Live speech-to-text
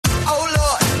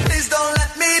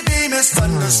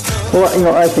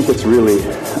Well, I think it's really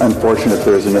unfortunate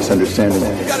there is a misunderstanding.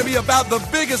 You got to be about the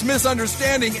biggest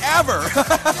misunderstanding ever.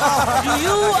 Do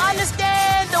you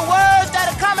understand the words that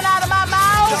are coming out of my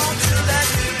mouth?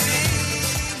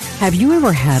 Have you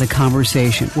ever had a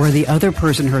conversation where the other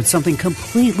person heard something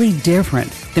completely different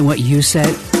than what you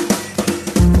said?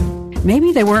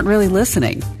 Maybe they weren't really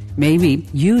listening. Maybe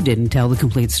you didn't tell the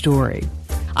complete story.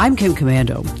 I'm Kim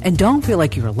Komando, and don't feel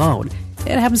like you're alone.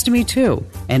 It happens to me too,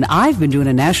 and I've been doing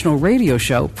a national radio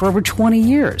show for over 20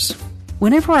 years.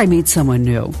 Whenever I meet someone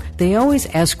new, they always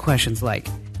ask questions like,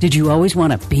 did you always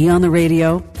want to be on the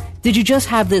radio? Did you just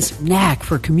have this knack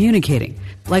for communicating?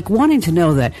 Like wanting to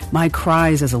know that my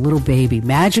cries as a little baby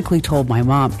magically told my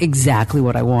mom exactly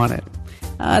what I wanted.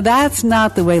 That's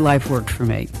not the way life worked for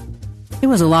me. It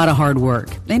was a lot of hard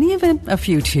work, and even a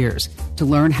few tears, to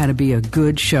learn how to be a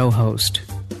good show host.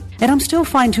 And I'm still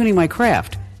fine-tuning my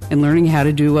craft and learning how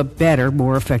to do a better,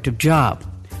 more effective job.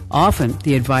 Often,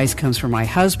 the advice comes from my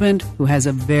husband, who has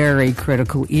a very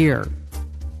critical ear.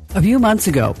 A few months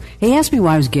ago, he asked me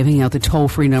why I was giving out the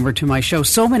toll-free number to my show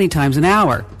so many times an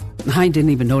hour. I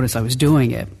didn't even notice I was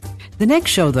doing it. The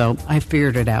next show, though, I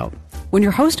figured it out. When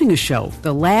you're hosting a show,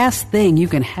 the last thing you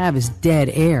can have is dead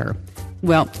air.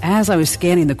 Well, as I was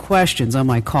scanning the questions on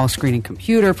my call screening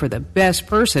computer for the best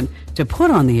person to put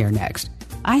on the air next,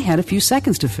 I had a few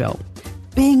seconds to fill.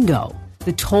 Bingo!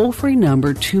 The toll-free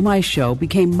number to my show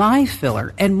became my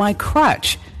filler and my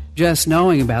crutch. Just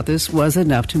knowing about this was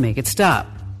enough to make it stop.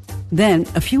 Then,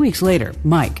 a few weeks later,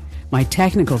 Mike, my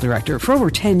technical director for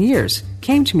over 10 years,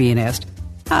 came to me and asked,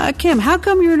 Kim, how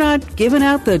come you're not giving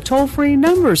out the toll-free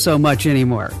number so much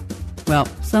anymore? Well,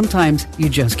 sometimes you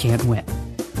just can't win.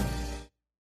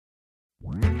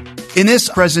 In this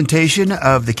presentation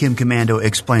of the Kim Komando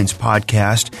Explains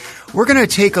podcast, we're going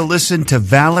to take a listen to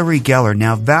Valerie Geller.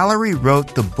 Now, Valerie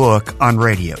wrote the book on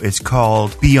radio. It's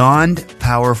called Beyond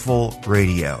Powerful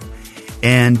Radio.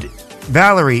 And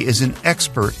Valerie is an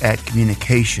expert at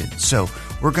communication. So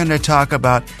we're going to talk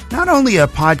about not only a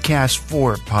podcast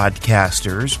for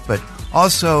podcasters, but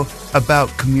also about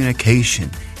communication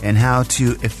and how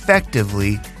to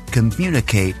effectively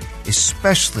communicate,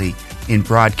 especially in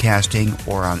broadcasting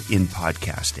or in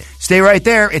podcasting. Stay right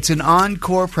there. It's an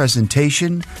encore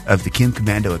presentation of the Kim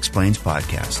Komando Explains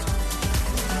podcast.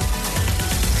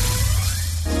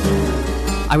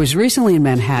 I was recently in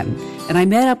Manhattan, and I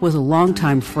met up with a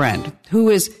longtime friend who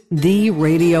is the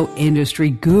radio industry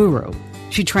guru.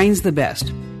 She trains the best,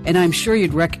 and I'm sure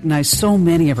you'd recognize so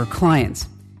many of her clients,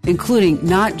 including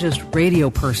not just radio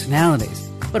personalities,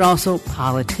 but also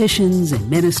politicians and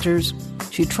ministers.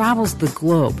 She travels the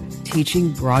globe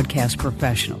teaching broadcast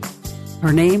professionals.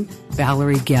 Her name,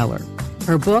 Valerie Geller.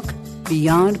 Her book,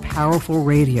 Beyond Powerful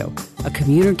Radio, A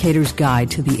Communicator's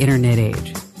Guide to the Internet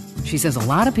Age. She says a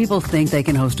lot of people think they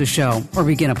can host a show or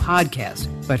begin a podcast,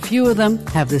 but few of them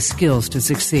have the skills to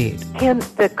succeed. Kim,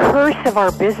 the curse of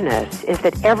our business is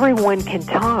that everyone can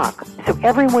talk, so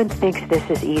everyone thinks this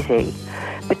is easy.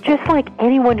 But just like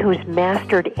anyone who's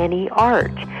mastered any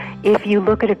art, if you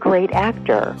look at a great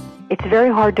actor, it's very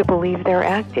hard to believe they're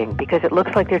acting because it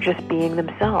looks like they're just being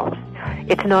themselves.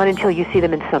 It's not until you see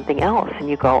them in something else and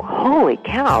you go, holy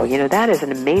cow, that is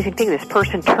an amazing thing. This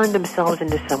person turned themselves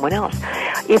into someone else.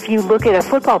 If you look at a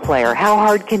football player, how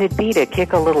hard can it be to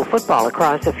kick a little football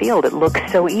across the field? It looks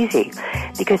so easy.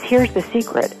 Because here's the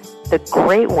secret. The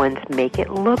great ones make it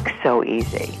look so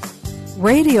easy.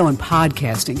 Radio and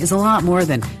podcasting is a lot more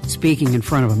than speaking in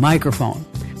front of a microphone.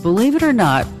 Believe it or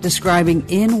not, describing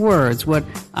in words what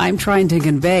I'm trying to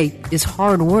convey is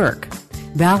hard work.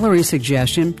 Valerie's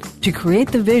suggestion, to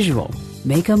create the visual,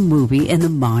 make a movie in the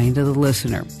mind of the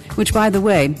listener, which, by the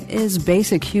way, is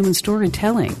basic human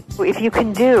storytelling. If you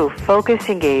can do focus,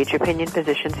 engage, opinion,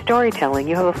 position, storytelling,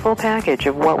 you have a full package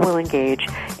of what will engage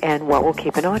and what will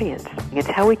keep an audience. It's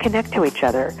how we connect to each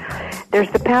other. There's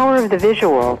the power of the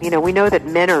visual. We know that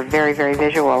men are very, very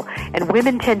visual, and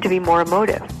women tend to be more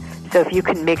emotive. So if you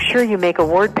can make sure you make a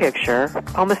word picture,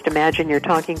 almost imagine you're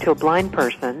talking to a blind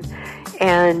person,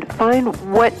 and find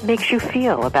what makes you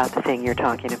feel about the thing you're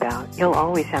talking about. You'll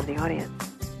always have the audience.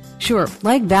 Sure,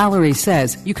 like Valerie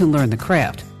says, you can learn the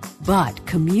craft. But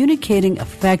communicating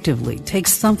effectively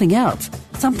takes something else,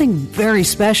 something very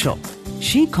special.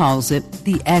 She calls it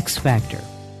the X factor.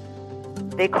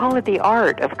 They call it the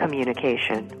art of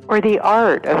communication, or the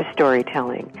art of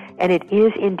storytelling, and it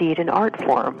is indeed an art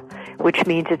form, which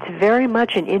means it's very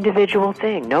much an individual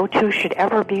thing. No two should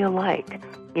ever be alike.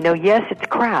 Yes, it's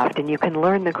craft, and you can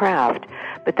learn the craft,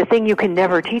 but the thing you can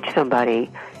never teach somebody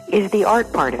is the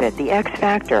art part of it, the X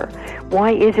factor.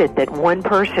 Why is it that one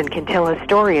person can tell a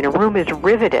story and a room is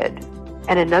riveted,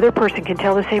 And another person can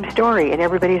tell the same story and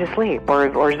everybody's asleep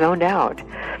or zoned out.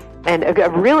 And a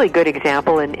really good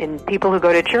example in people who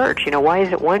go to church, why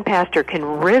is it one pastor can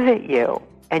rivet you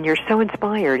and you're so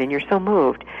inspired and you're so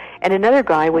moved, and another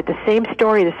guy with the same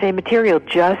story, the same material,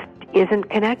 just isn't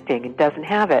connecting and doesn't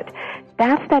have it.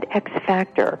 That's that X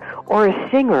factor. Or a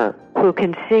singer who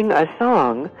can sing a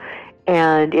song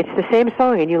and it's the same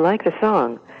song and you like the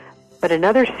song, but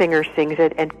another singer sings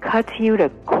it and cuts you to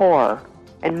core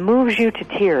and moves you to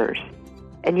tears,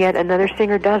 and yet another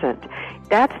singer doesn't.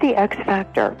 That's the X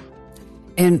factor.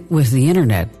 And with the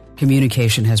internet,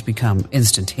 communication has become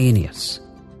instantaneous.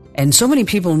 And so many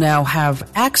people now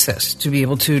have access to be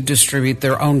able to distribute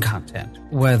their own content,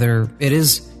 whether it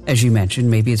is, as you mentioned,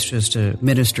 maybe it's just a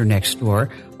minister next door,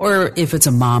 or if it's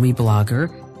a mommy blogger,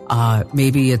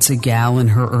 maybe it's a gal in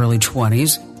her early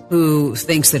 20s who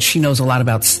thinks that she knows a lot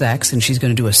about sex and she's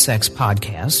going to do a sex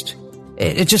podcast.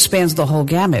 It just spans the whole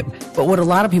gamut. But what a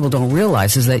lot of people don't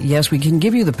realize is that, yes, we can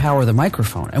give you the power of the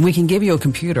microphone, and we can give you a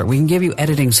computer, we can give you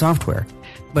editing software.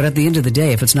 But at the end of the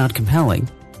day, if it's not compelling,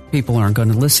 people aren't going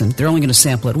to listen. They're only going to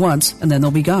sample it once, and then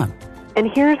they'll be gone.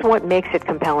 And here's what makes it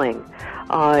compelling.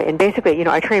 And basically,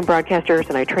 I train broadcasters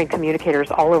and I train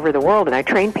communicators all over the world, and I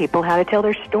train people how to tell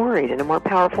their stories in a more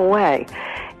powerful way.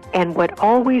 And what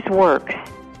always works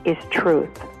is truth.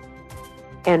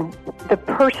 And the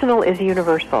personal is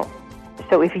universal.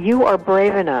 So if you are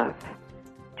brave enough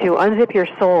to unzip your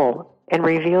soul and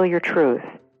reveal your truth,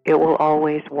 it will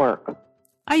always work.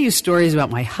 I use stories about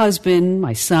my husband,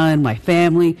 my son, my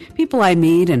family, people I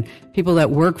meet, and people that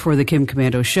work for the Kim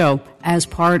Komando Show as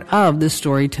part of the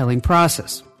storytelling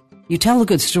process. You tell a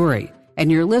good story,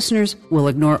 and your listeners will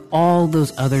ignore all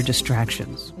those other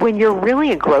distractions. When you're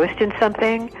really engrossed in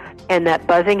something and that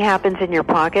buzzing happens in your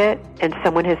pocket and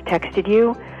someone has texted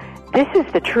you, this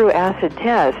is the true acid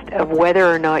test of whether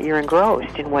or not you're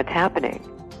engrossed in what's happening.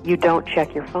 You don't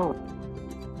check your phone.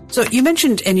 So you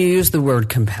mentioned and you used the word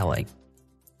compelling.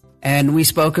 And we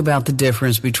spoke about the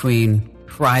difference between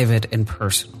private and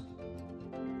personal.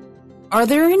 Are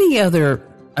there any other,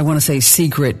 I want to say,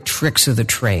 secret tricks of the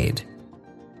trade?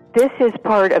 This is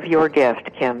part of your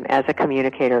gift, Kim, as a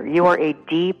communicator. You are a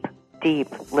deep, deep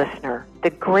listener.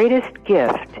 The greatest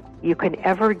gift you can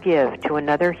ever give to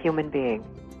another human being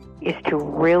is to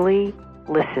really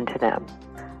listen to them.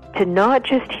 To not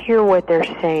just hear what they're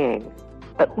saying,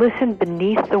 but listen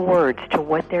beneath the words to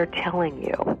what they're telling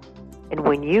you. And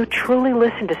when you truly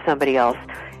listen to somebody else,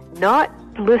 not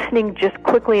listening just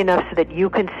quickly enough so that you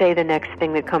can say the next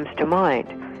thing that comes to mind,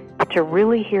 but to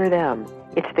really hear them,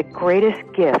 it's the greatest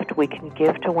gift we can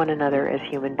give to one another as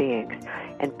human beings.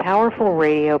 And powerful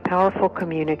radio, powerful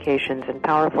communications, and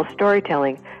powerful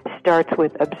storytelling starts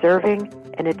with observing,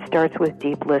 and it starts with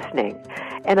deep listening.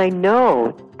 And I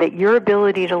know that your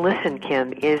ability to listen,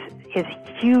 Kim, is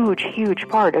huge, huge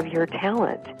part of your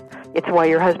talent. It's why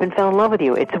your husband fell in love with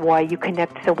you. It's why you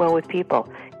connect so well with people.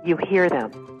 You hear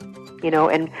them,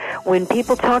 and when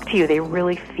people talk to you, they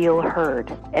really feel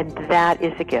heard, and that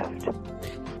is a gift.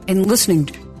 And listening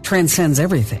transcends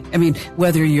everything. I mean,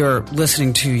 whether you're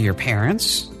listening to your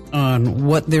parents on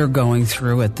what they're going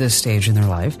through at this stage in their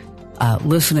life,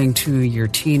 listening to your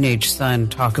teenage son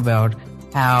talk about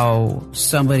how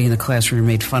somebody in the classroom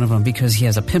made fun of him because he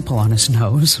has a pimple on his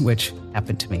nose, which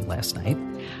happened to me last night.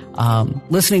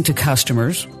 Listening to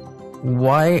customers,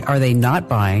 why are they not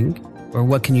buying, or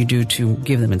what can you do to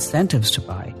give them incentives to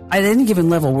buy? At any given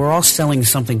level, we're all selling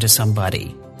something to somebody,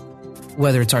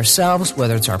 whether it's ourselves,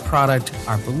 whether it's our product,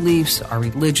 our beliefs, our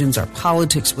religions, our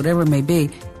politics, whatever it may be.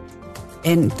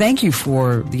 And thank you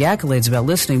for the accolades about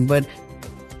listening, but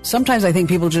sometimes I think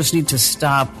people just need to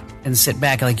stop and sit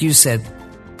back, like you said,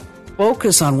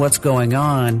 focus on what's going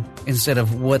on instead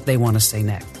of what they want to say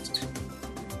next.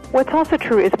 What's also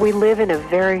true is we live in a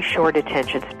very short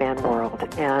attention span world.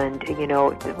 And,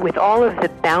 with all of the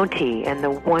bounty and the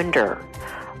wonder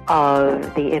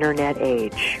of the internet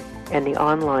age and the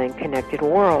online connected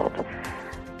world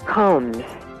comes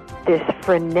this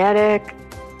frenetic,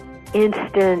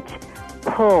 instant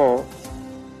pull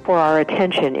for our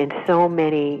attention in so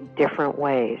many different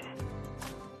ways.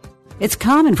 It's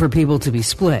common for people to be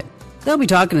split. They'll be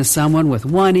talking to someone with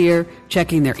one ear,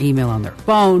 checking their email on their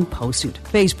phone, posting to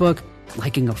Facebook,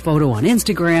 liking a photo on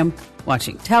Instagram,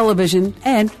 watching television,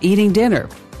 and eating dinner.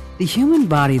 The human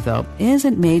body, though,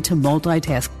 isn't made to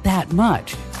multitask that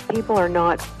much. People are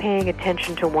not paying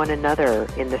attention to one another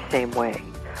in the same way.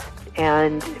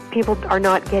 And people are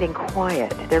not getting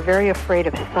quiet. They're very afraid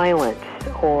of silence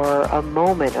or a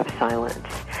moment of silence.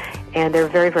 And they're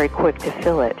very, very quick to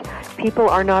fill it. people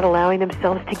are not allowing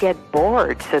themselves to get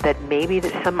bored, so that maybe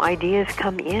that some ideas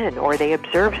come in, or they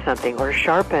observe something, or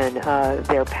sharpen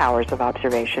their powers of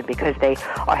observation because they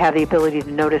have the ability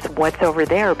to notice what's over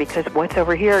there, because what's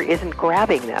over here isn't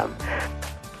grabbing them.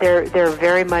 They're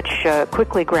very much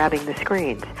quickly grabbing the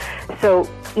screens. So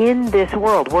in this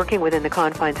world, working within the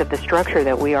confines of the structure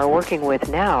that we are working with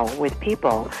now with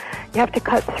people, you have to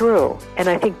cut through. And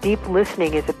I think deep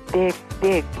listening is a big,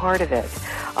 big part of it.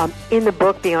 In the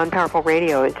book, Beyond Powerful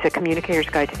Radio, it's a communicator's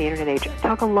guide to the Internet age. I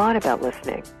talk a lot about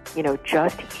listening,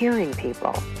 just hearing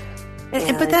people.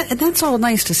 But that's all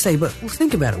nice to say, but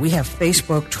think about it. We have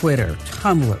Facebook, Twitter,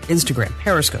 Tumblr, Instagram,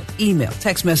 Periscope, email,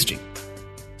 text messaging.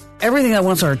 Everything that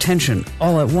wants our attention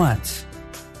all at once.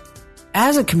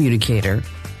 As a communicator,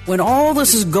 when all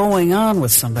this is going on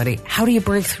with somebody, how do you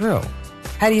break through?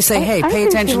 How do you say, hey, pay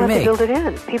attention to me? People have to build it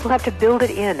in. People have to build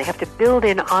it in. They have to build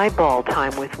in eyeball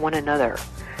time with one another.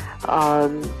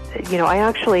 I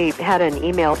actually had an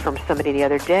email from somebody the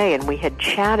other day, and we had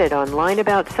chatted online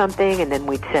about something, and then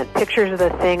we'd sent pictures of the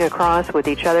thing across with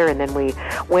each other, and then we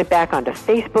went back onto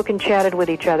Facebook and chatted with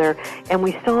each other, and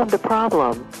we solved the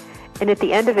problem. And at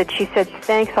the end of it, she said,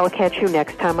 thanks, I'll catch you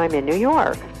next time I'm in New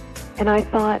York. And I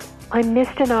thought, I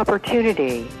missed an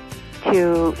opportunity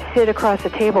to sit across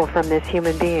the table from this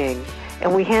human being.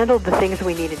 And we handled the things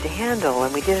we needed to handle,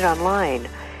 and we did it online.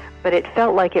 But it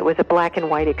felt like it was a black and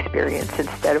white experience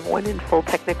instead of one in full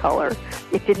Technicolor.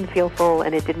 It didn't feel full,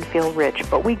 and it didn't feel rich,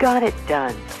 but we got it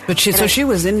done. But she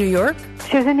was in New York?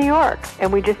 She was in New York,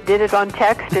 and we just did it on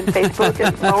text and Facebook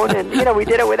and phone, and, we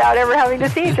did it without ever having to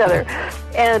see each other.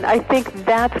 And I think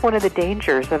that's one of the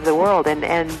dangers of the world.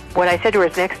 And what I said to her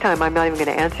is, next time I'm not even going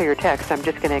to answer your text. I'm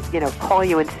just going to, call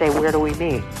you and say, where do we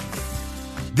meet?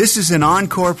 This is an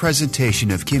encore presentation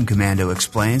of Kim Komando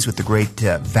Explains with the great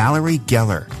Valerie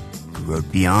Geller, who wrote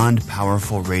Beyond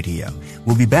Powerful Radio.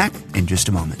 We'll be back in just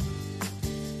a moment.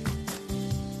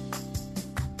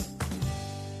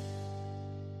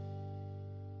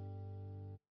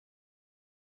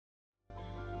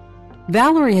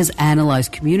 Valerie has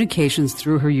analyzed communications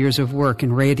through her years of work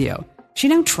in radio. She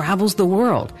now travels the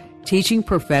world, teaching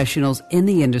professionals in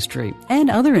the industry and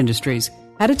other industries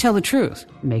how to tell the truth,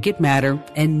 make it matter,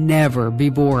 and never be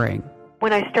boring.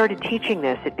 When I started teaching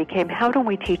this, it became, how do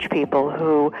we teach people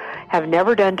who have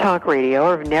never done talk radio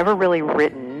or have never really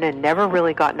written and never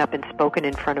really gotten up and spoken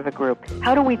in front of a group?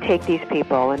 How do we take these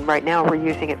people, and right now we're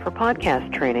using it for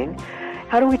podcast training,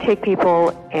 how do we take people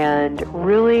and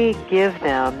really give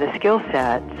them the skill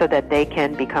set so that they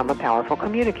can become a powerful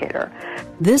communicator?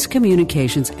 This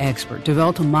communications expert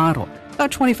developed a model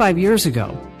about 25 years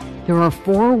ago. There are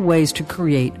 4 ways to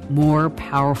create more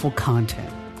powerful content.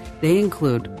 They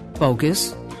include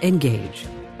focus, engage,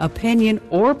 opinion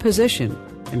or position,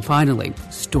 and finally,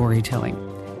 storytelling.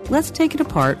 Let's take it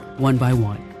apart one by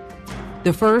one.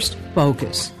 The first,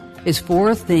 focus, is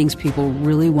 4 things people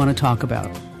really want to talk about: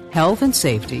 health and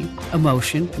safety,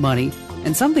 emotion, money,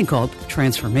 and something called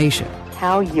transformation.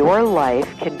 How your life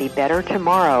can be better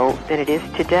tomorrow than it is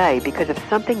today because of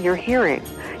something you're hearing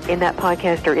in that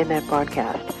podcast or in that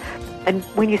broadcast. And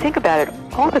when you think about it,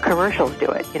 all the commercials do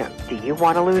it. Do you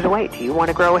want to lose weight? Do you want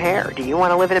to grow hair? Do you want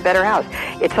to live in a better house?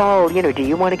 It's all, do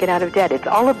you want to get out of debt? It's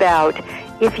all about,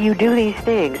 if you do these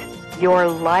things, your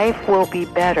life will be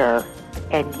better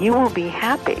and you will be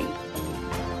happy.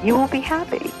 You will be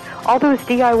happy. All those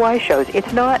DIY shows,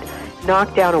 it's not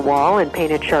knock down a wall and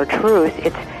paint a chartreuse.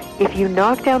 It's, if you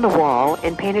knock down the wall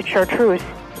and paint a chartreuse,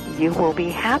 you will be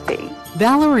happy.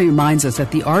 Valerie reminds us that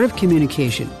the art of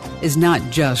communication is not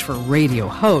just for radio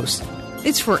hosts.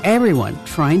 It's for everyone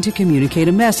trying to communicate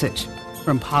a message,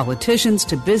 from politicians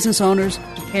to business owners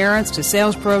to parents to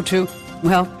sales pro to,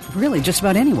 really just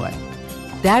about anyone.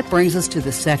 That brings us to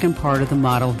the second part of the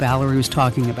model Valerie was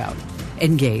talking about: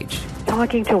 engage.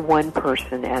 Talking to one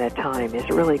person at a time is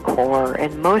really core,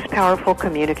 and most powerful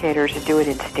communicators do it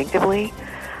instinctively.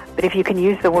 But if you can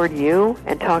use the word you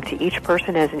and talk to each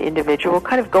person as an individual,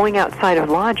 kind of going outside of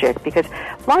logic, because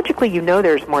logically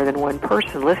there's more than one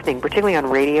person listening, particularly on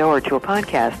radio or to a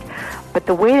podcast, but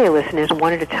the way they listen is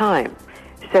one at a time.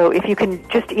 So if you can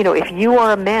just, if you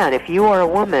are a man, if you are a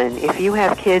woman, if you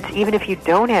have kids, even if you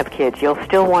don't have kids, you'll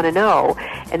still want to know,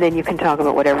 and then you can talk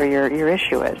about whatever your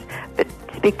issue is. But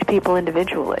speak to people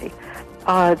individually.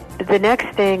 The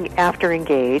next thing after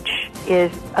engage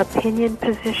is opinion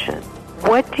position.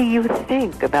 What do you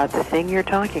think about the thing you're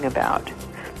talking about?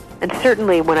 And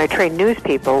certainly when I train news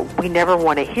people, we never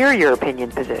want to hear your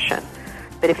opinion position.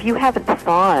 But if you haven't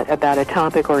thought about a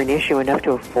topic or an issue enough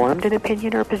to have formed an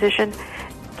opinion or position,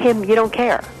 Kim, you don't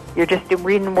care. You're just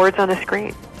reading words on a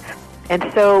screen. And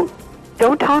so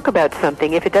Don't talk about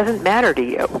something if it doesn't matter to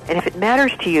you. And if it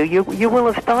matters to you, you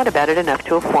will have thought about it enough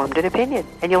to have formed an opinion,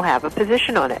 and you'll have a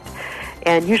position on it.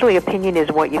 And usually opinion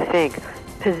is what you think.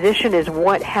 Position is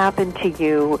what happened to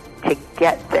you to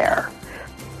get there.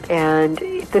 And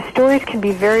the stories can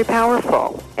be very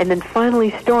powerful. And then finally,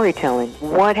 storytelling.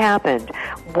 What happened?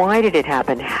 Why did it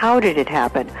happen? How did it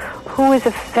happen? Who is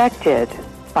affected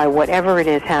by whatever it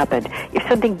has happened? If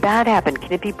something bad happened,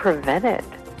 can it be prevented?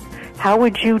 How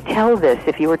would you tell this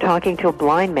if you were talking to a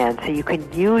blind man so you can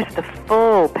use the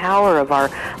full power of our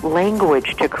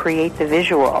language to create the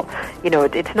visual? You know,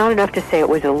 it's not enough to say it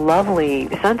was a lovely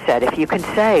sunset. If you can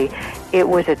say it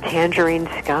was a tangerine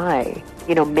sky,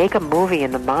 you know, make a movie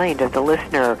in the mind of the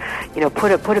listener, you know,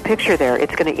 put a picture there.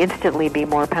 It's going to instantly be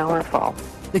more powerful.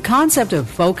 The concept of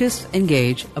focus,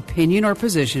 engage, opinion or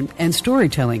position, and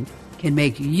storytelling can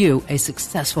make you a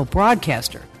successful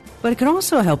broadcaster. But it can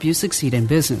also help you succeed in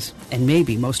business, and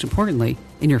maybe, most importantly,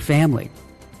 in your family.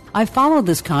 I've followed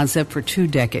this concept for 2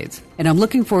 decades, and I'm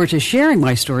looking forward to sharing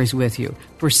my stories with you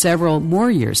for several more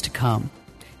years to come.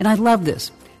 And I love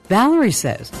this. Valerie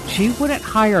says she wouldn't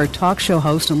hire a talk show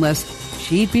host unless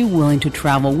she'd be willing to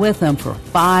travel with them for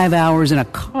 5 hours in a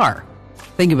car.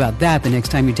 Think about that the next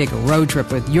time you take a road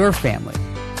trip with your family.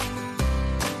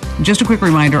 Just a quick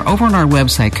reminder, over on our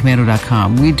website,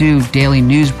 Komando.com, we do daily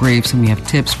news briefs and we have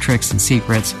tips, tricks, and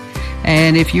secrets.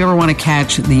 And if you ever want to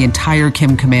catch the entire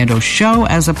Kim Komando show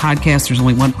as a podcast, there's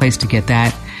only one place to get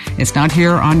that. It's not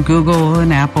here on Google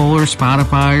and Apple or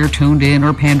Spotify or TuneIn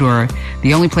or Pandora.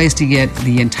 The only place to get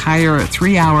the entire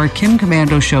 3-hour Kim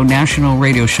Komando show, national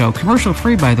radio show, commercial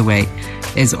free, by the way,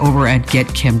 is over at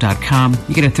getkim.com.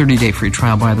 You get a 30-day free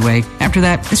trial, by the way. After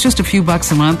that, it's just a few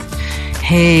bucks a month.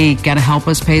 Hey, got to help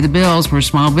us pay the bills. We're a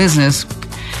small business.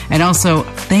 And also,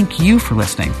 thank you for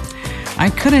listening. I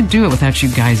couldn't do it without you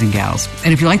guys and gals.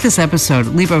 And if you like this episode,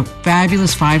 leave a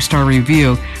fabulous 5-star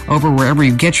review over wherever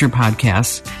you get your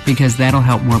podcasts, because that'll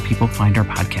help more people find our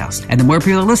podcast. And the more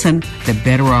people that listen, the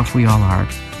better off we all are.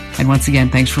 And once again,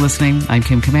 thanks for listening. I'm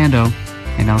Kim Komando,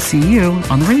 and I'll see you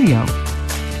on the radio.